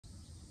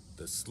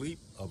The sleep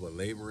of a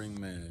laboring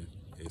man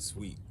is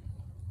sweet.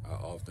 I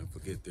often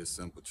forget this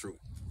simple truth,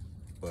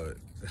 but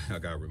I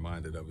got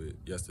reminded of it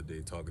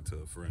yesterday talking to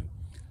a friend,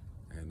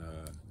 and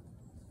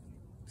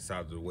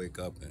decided to wake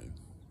up and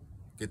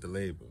get the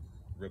labor,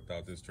 ripped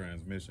out this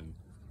transmission,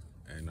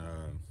 and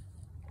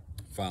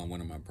found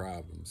one of my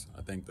problems.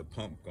 I think the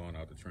pump gone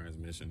out the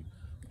transmission,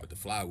 but the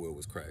flywheel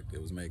was cracked.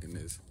 It was making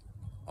this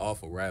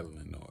awful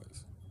rattling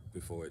noise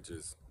before it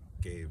just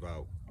gave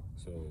out.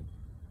 So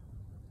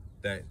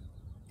that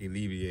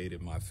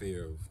alleviated my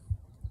fear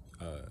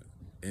of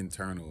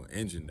internal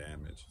engine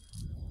damage,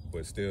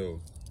 but still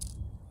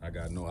I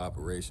got no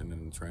operation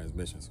in the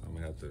transmission, so I'm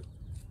gonna have to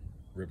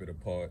rip it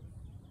apart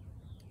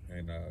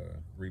and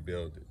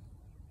rebuild it.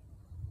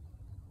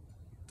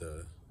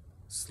 The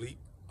sleep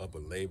of a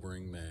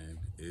laboring man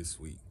is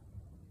sweet.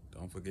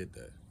 Don't forget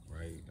that,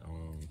 right?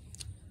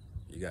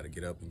 You got to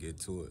get up and get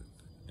to it,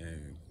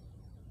 and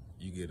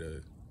you get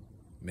a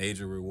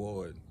major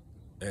reward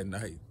at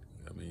night.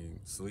 I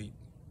mean, sleep.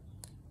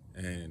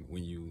 And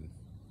when you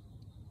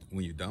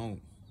don't,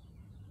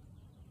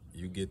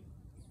 you get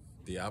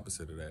the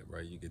opposite of that,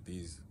 right? You get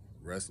these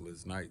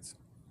restless nights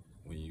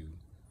when you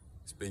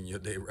spend your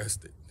day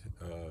rested.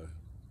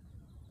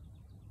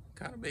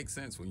 Kind of makes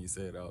sense when you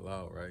say it out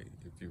loud, right?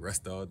 If you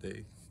rest all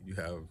day, you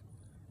have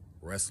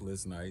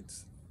restless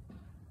nights.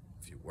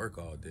 If you work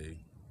all day,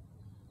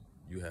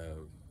 you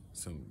have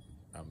some,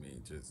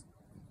 just,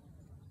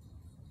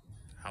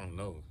 I don't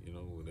know,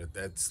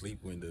 that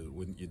sleep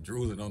when you're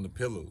drooling on the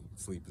pillow,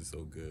 sleep is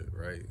so good,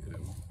 right?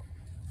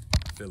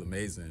 I feel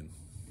amazing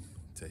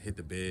to hit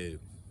the bed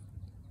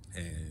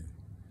and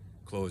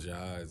close your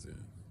eyes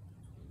and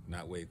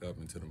not wake up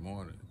until the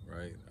morning,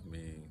 right?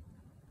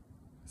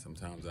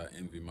 Sometimes I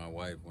envy my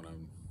wife when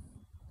I'm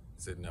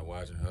sitting there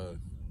watching her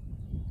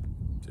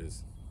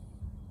just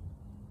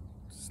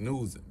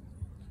snoozing,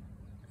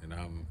 and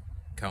I'm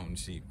counting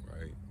sheep,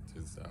 right?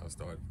 I'll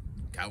start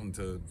counting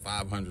to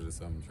 500 or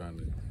something,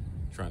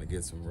 trying to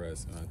get some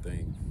rest. And I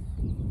think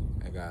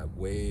I got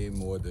way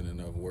more than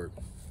enough work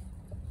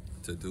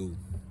to do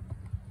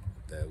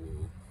that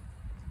will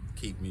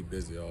keep me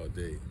busy all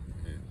day.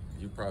 And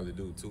you probably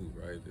do too,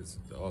 right? There's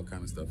all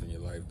kind of stuff in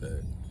your life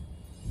that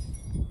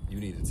you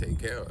need to take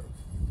care of,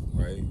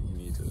 right? You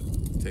need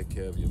to take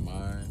care of your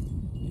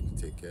mind, you need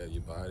to take care of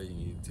your body, you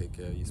need to take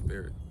care of your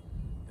spirit.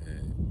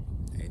 And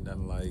ain't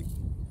nothing like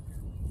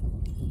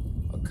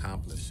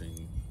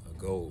accomplishing a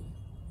goal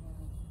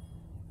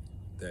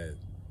that,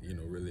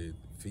 really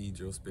feeds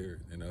your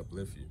spirit and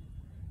uplift you.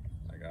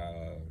 Like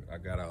I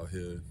got out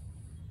here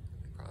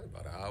probably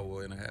about an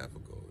hour and a half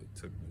ago. It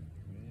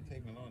didn't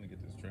take me long to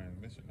get this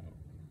transmission out.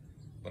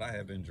 But I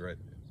have been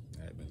dreading it.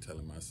 I have been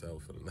telling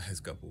myself for the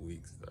last couple of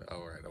weeks,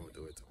 all right, I'm gonna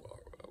do it tomorrow.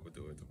 I'm gonna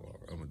do it tomorrow.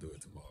 I'm gonna do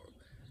it tomorrow.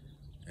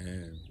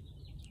 And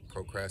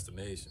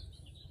procrastination.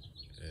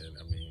 And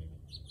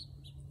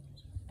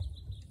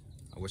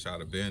I wish I'd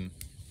have been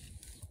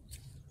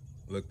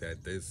looked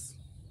at this.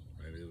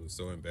 Right? It was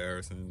so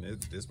embarrassing.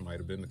 This might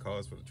have been the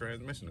cause for the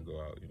transmission to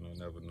go out.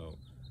 Never know.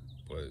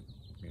 But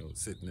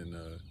sitting in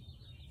a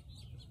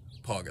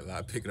parking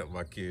lot, picking up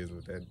my kids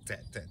with that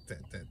tat tat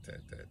tat tat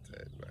tat tat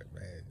tat. Like,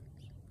 man,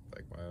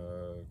 like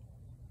my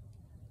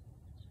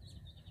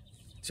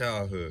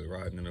childhood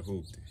riding in a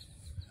hoopty.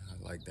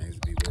 I like things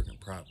to be working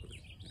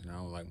properly, and I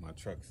don't like my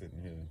truck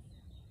sitting here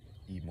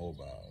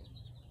immobile.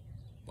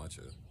 Bunch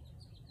of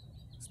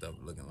stuff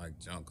looking like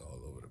junk all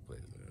over the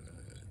place.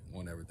 I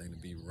want everything to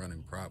be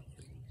running properly.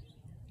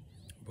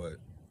 But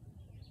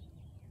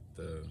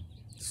the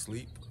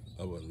sleep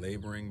of a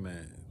laboring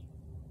man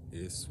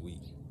is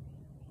sweet,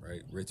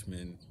 right? Rich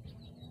men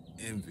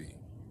envy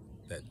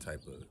that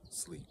type of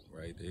sleep,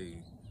 right? They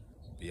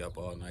be up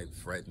all night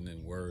fretting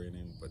and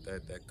worrying, but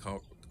that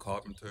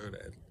carpenter,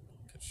 that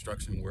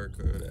construction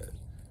worker, that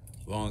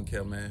lawn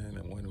care man,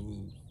 and one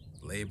who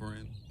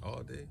laboring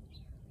all day,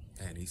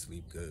 man, he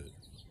sleep good.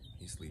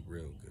 He sleep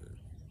real good.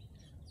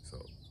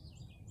 So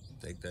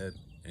take that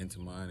into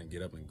mind and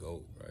get up and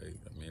go, right?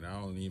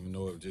 I don't even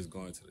know if just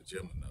going to the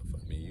gym enough.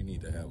 You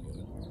need to have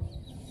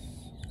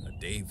a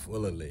day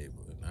full of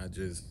labor, not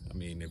just,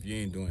 if you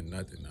ain't doing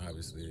nothing,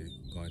 obviously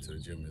going to the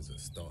gym is a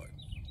start.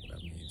 But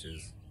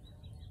just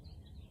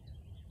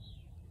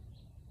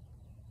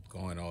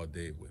going all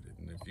day with it.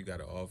 And if you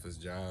got an office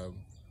job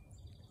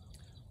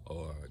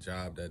or a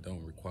job that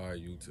don't require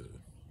you to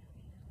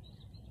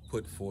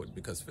put forth,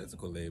 because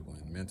physical labor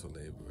and mental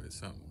labor is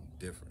something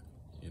different.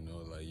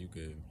 Like you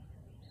can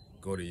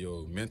go to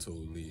your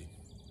mentally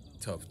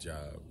tough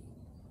job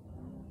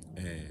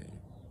and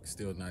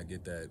still not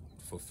get that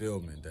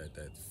fulfillment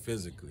that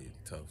physically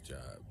tough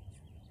job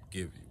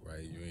give you,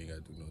 right? You ain't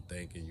got to do no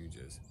thinking. You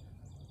just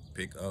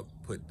pick up,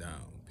 put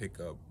down, pick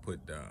up,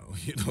 put down,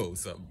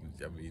 something,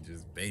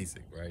 just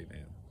basic, right?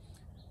 And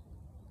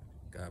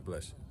God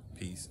bless you.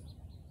 Peace,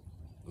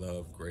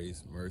 love,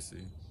 grace,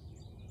 mercy,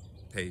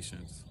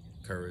 patience,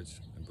 courage,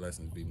 and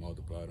blessings be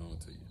multiplied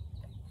onto you.